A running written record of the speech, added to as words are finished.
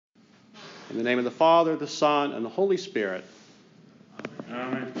In the name of the Father, the Son, and the Holy Spirit.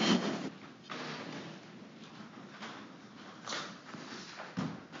 Amen.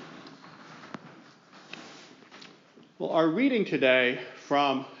 Well, our reading today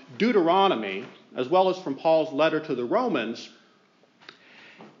from Deuteronomy, as well as from Paul's letter to the Romans,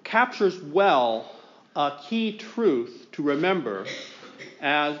 captures well a key truth to remember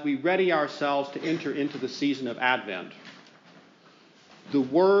as we ready ourselves to enter into the season of Advent. The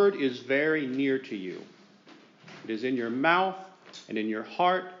word is very near to you. It is in your mouth and in your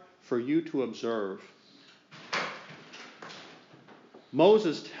heart for you to observe.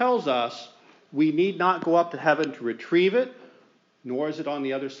 Moses tells us we need not go up to heaven to retrieve it, nor is it on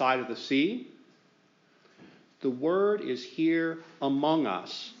the other side of the sea. The word is here among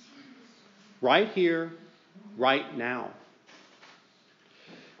us, right here, right now.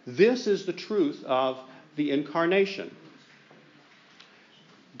 This is the truth of the incarnation.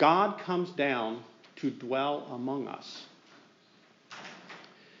 God comes down to dwell among us.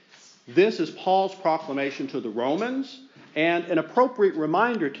 This is Paul's proclamation to the Romans, and an appropriate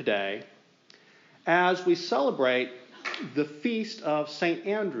reminder today as we celebrate the feast of St.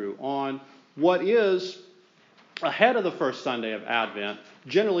 Andrew on what is, ahead of the first Sunday of Advent,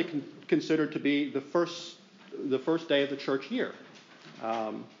 generally considered to be the first day of the church year.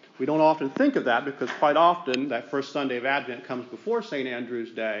 We don't often think of that because quite often that first Sunday of Advent comes before St. Andrew's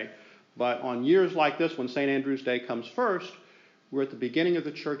Day. But on years like this, when St. Andrew's Day comes first, we're at the beginning of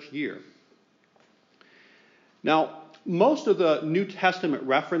the church year. Now, most of the New Testament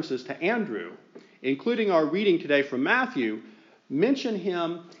references to Andrew, including our reading today from Matthew, mention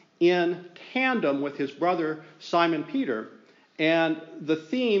him in tandem with his brother Simon Peter. And the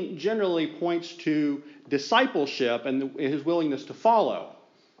theme generally points to discipleship and his willingness to follow.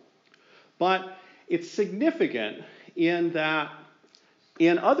 But it's significant in that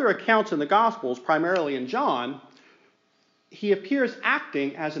in other accounts in the Gospels, primarily in John, he appears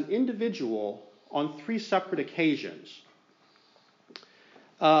acting as an individual on three separate occasions.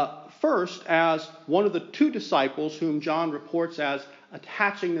 First, as one of the two disciples whom John reports as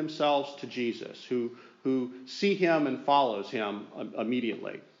attaching themselves to Jesus, who see him and follows him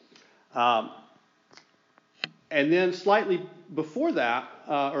immediately. And then slightly before that,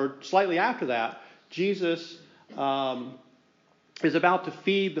 or slightly after that, Jesus is about to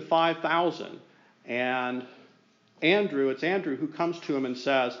feed the 5,000. And it's Andrew who comes to him and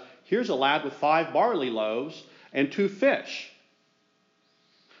says, "Here's a lad with 5 barley loaves and 2 fish."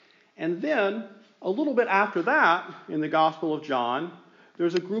 And then, a little bit after that, in the Gospel of John,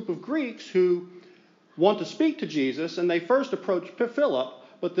 there's a group of Greeks who want to speak to Jesus, and they first approach Philip,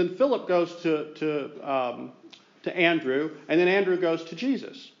 but then Philip goes to Andrew, and then Andrew goes to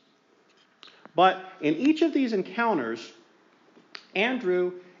Jesus. But in each of these encounters,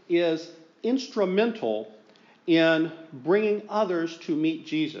 Andrew is instrumental in bringing others to meet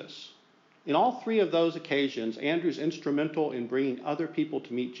Jesus. In all three of those occasions, Andrew's instrumental in bringing other people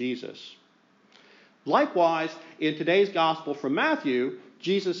to meet Jesus. Likewise, in today's Gospel from Matthew,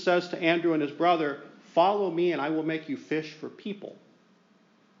 Jesus says to Andrew and his brother, "Follow me and I will make you fish for people."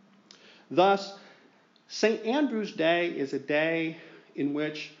 Thus, St. Andrew's Day is a day in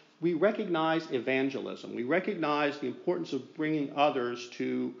which we recognize evangelism. We recognize the importance of bringing others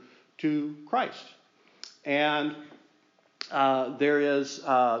to Christ. And there is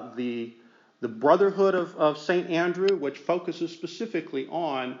the Brotherhood of St. Andrew, which focuses specifically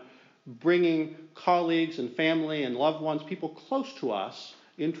on bringing colleagues and family and loved ones, people close to us,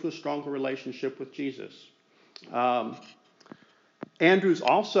 into a stronger relationship with Jesus. Andrew's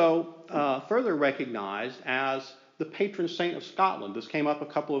also further recognized as the patron saint of Scotland. This came up a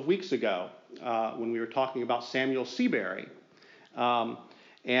couple of weeks ago when we were talking about Samuel Seabury.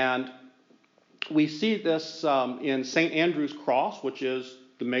 And we see this in St. Andrew's Cross, which is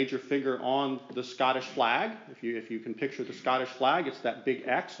the major figure on the Scottish flag. If you can picture the Scottish flag, it's that big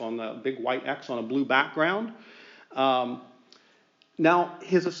X on the big white X on a blue background. Now,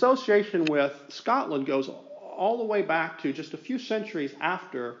 his association with Scotland goes all the way back to just a few centuries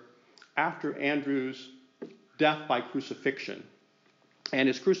after Andrew's death by crucifixion. And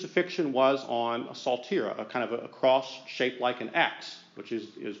his crucifixion was on a saltire, a kind of a cross shaped like an X, which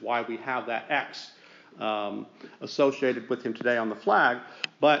is why we have that X associated with him today on the flag.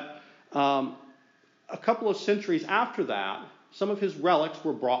 But a couple of centuries after that, some of his relics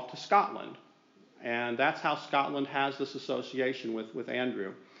were brought to Scotland. And that's how Scotland has this association with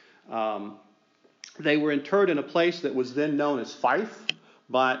Andrew. They were interred in a place that was then known as Fife,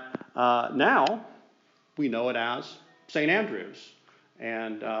 but now we know it as St. Andrews.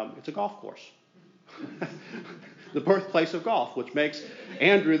 And it's a golf course. the birthplace of golf, which makes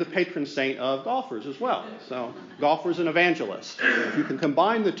Andrew the patron saint of golfers as well. So golfers and evangelists. If you can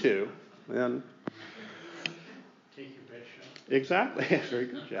combine the two, then... Take your best shot. Exactly. Very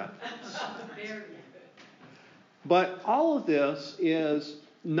good, Jack. But all of this is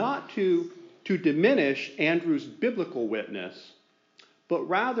not to diminish Andrew's biblical witness, but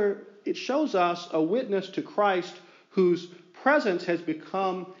rather it shows us a witness to Christ whose presence has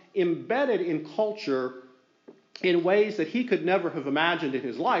become embedded in culture in ways that he could never have imagined in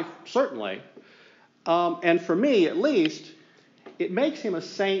his life, certainly. And for me, at least, it makes him a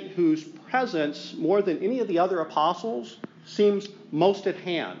saint whose presence, more than any of the other apostles, seems most at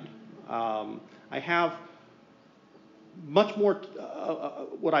hand. I have much more,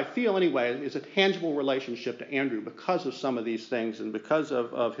 what I feel anyway, is a tangible relationship to Andrew because of some of these things and because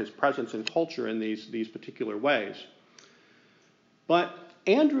of his presence in culture in these particular ways. But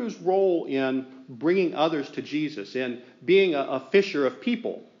Andrew's role in bringing others to Jesus, in being a fisher of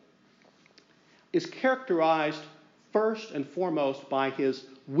people, is characterized first and foremost by his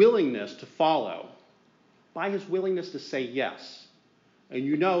willingness to follow, by his willingness to say yes. And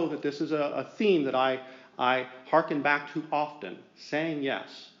you know that this is a theme that I hearken back to often, saying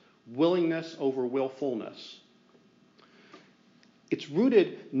yes, willingness over willfulness. It's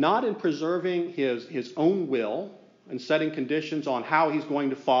rooted not in preserving his own will and setting conditions on how he's going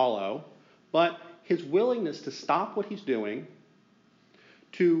to follow, but his willingness to stop what he's doing,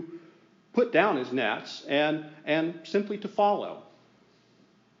 to put down his nets, and simply to follow.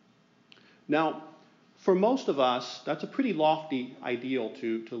 Now, for most of us, that's a pretty lofty ideal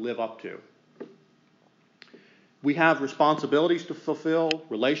to live up to. We have responsibilities to fulfill,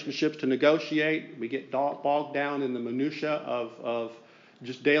 relationships to negotiate. We get bogged down in the minutia of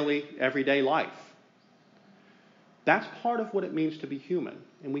just daily, everyday life. That's part of what it means to be human,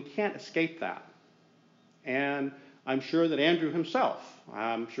 and we can't escape that. And I'm sure that Andrew himself,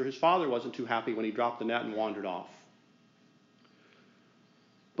 I'm sure his father wasn't too happy when he dropped the net and wandered off.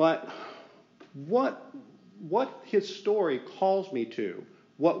 But what his story calls me to,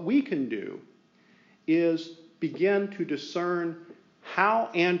 what we can do, is begin to discern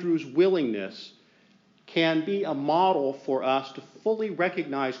how Andrew's willingness can be a model for us to fully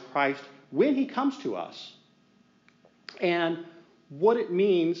recognize Christ when he comes to us, and what it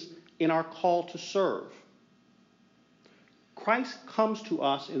means in our call to serve. Christ comes to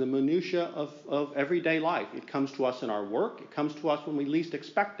us in the minutia of everyday life. It comes to us in our work. It comes to us when we least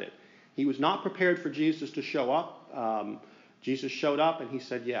expect it. He was not prepared for Jesus to show up. Jesus showed up and he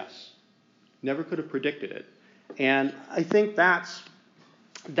said yes. Never could have predicted it. And I think that's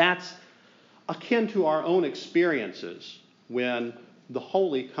akin to our own experiences when the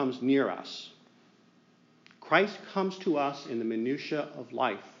holy comes near us. Christ comes to us in the minutia of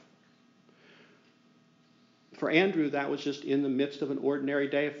life. For Andrew, that was just in the midst of an ordinary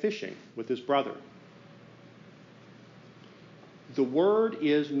day of fishing with his brother. The word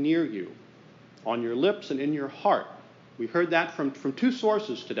is near you, on your lips and in your heart. We heard that from two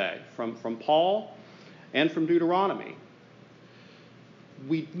sources today, from Paul and from Deuteronomy.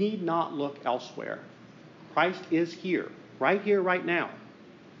 We need not look elsewhere. Christ is here, right now.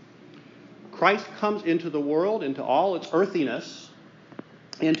 Christ comes into the world, into all its earthiness,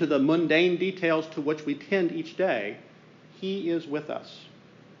 into the mundane details to which we tend each day. He is with us.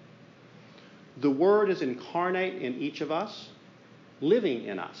 The Word is incarnate in each of us, living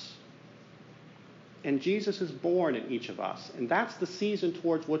in us. And Jesus is born in each of us. And that's the season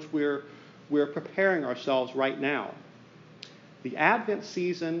towards which we're preparing ourselves right now. The Advent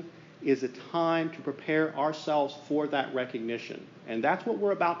season is a time to prepare ourselves for that recognition. And that's what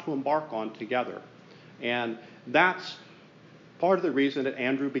we're about to embark on together. And that's part of the reason that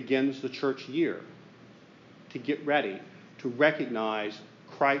Andrew begins the church year, to get ready, to recognize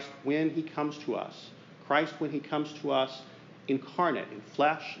Christ when he comes to us. Christ when he comes to us incarnate in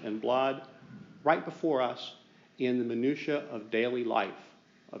flesh and blood, right before us in the minutia of daily life,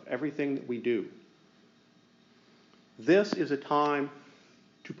 of everything that we do. This is a time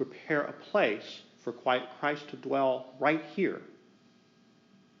to prepare a place for Christ to dwell right here.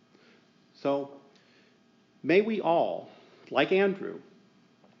 So may we all, like Andrew,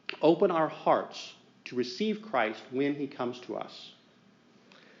 open our hearts to receive Christ when he comes to us.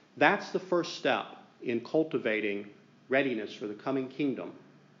 That's the first step in cultivating readiness for the coming kingdom.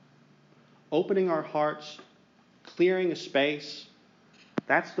 Opening our hearts, clearing a space,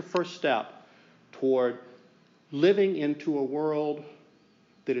 that's the first step toward living into a world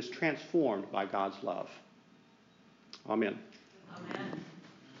that is transformed by God's love. Amen. Amen.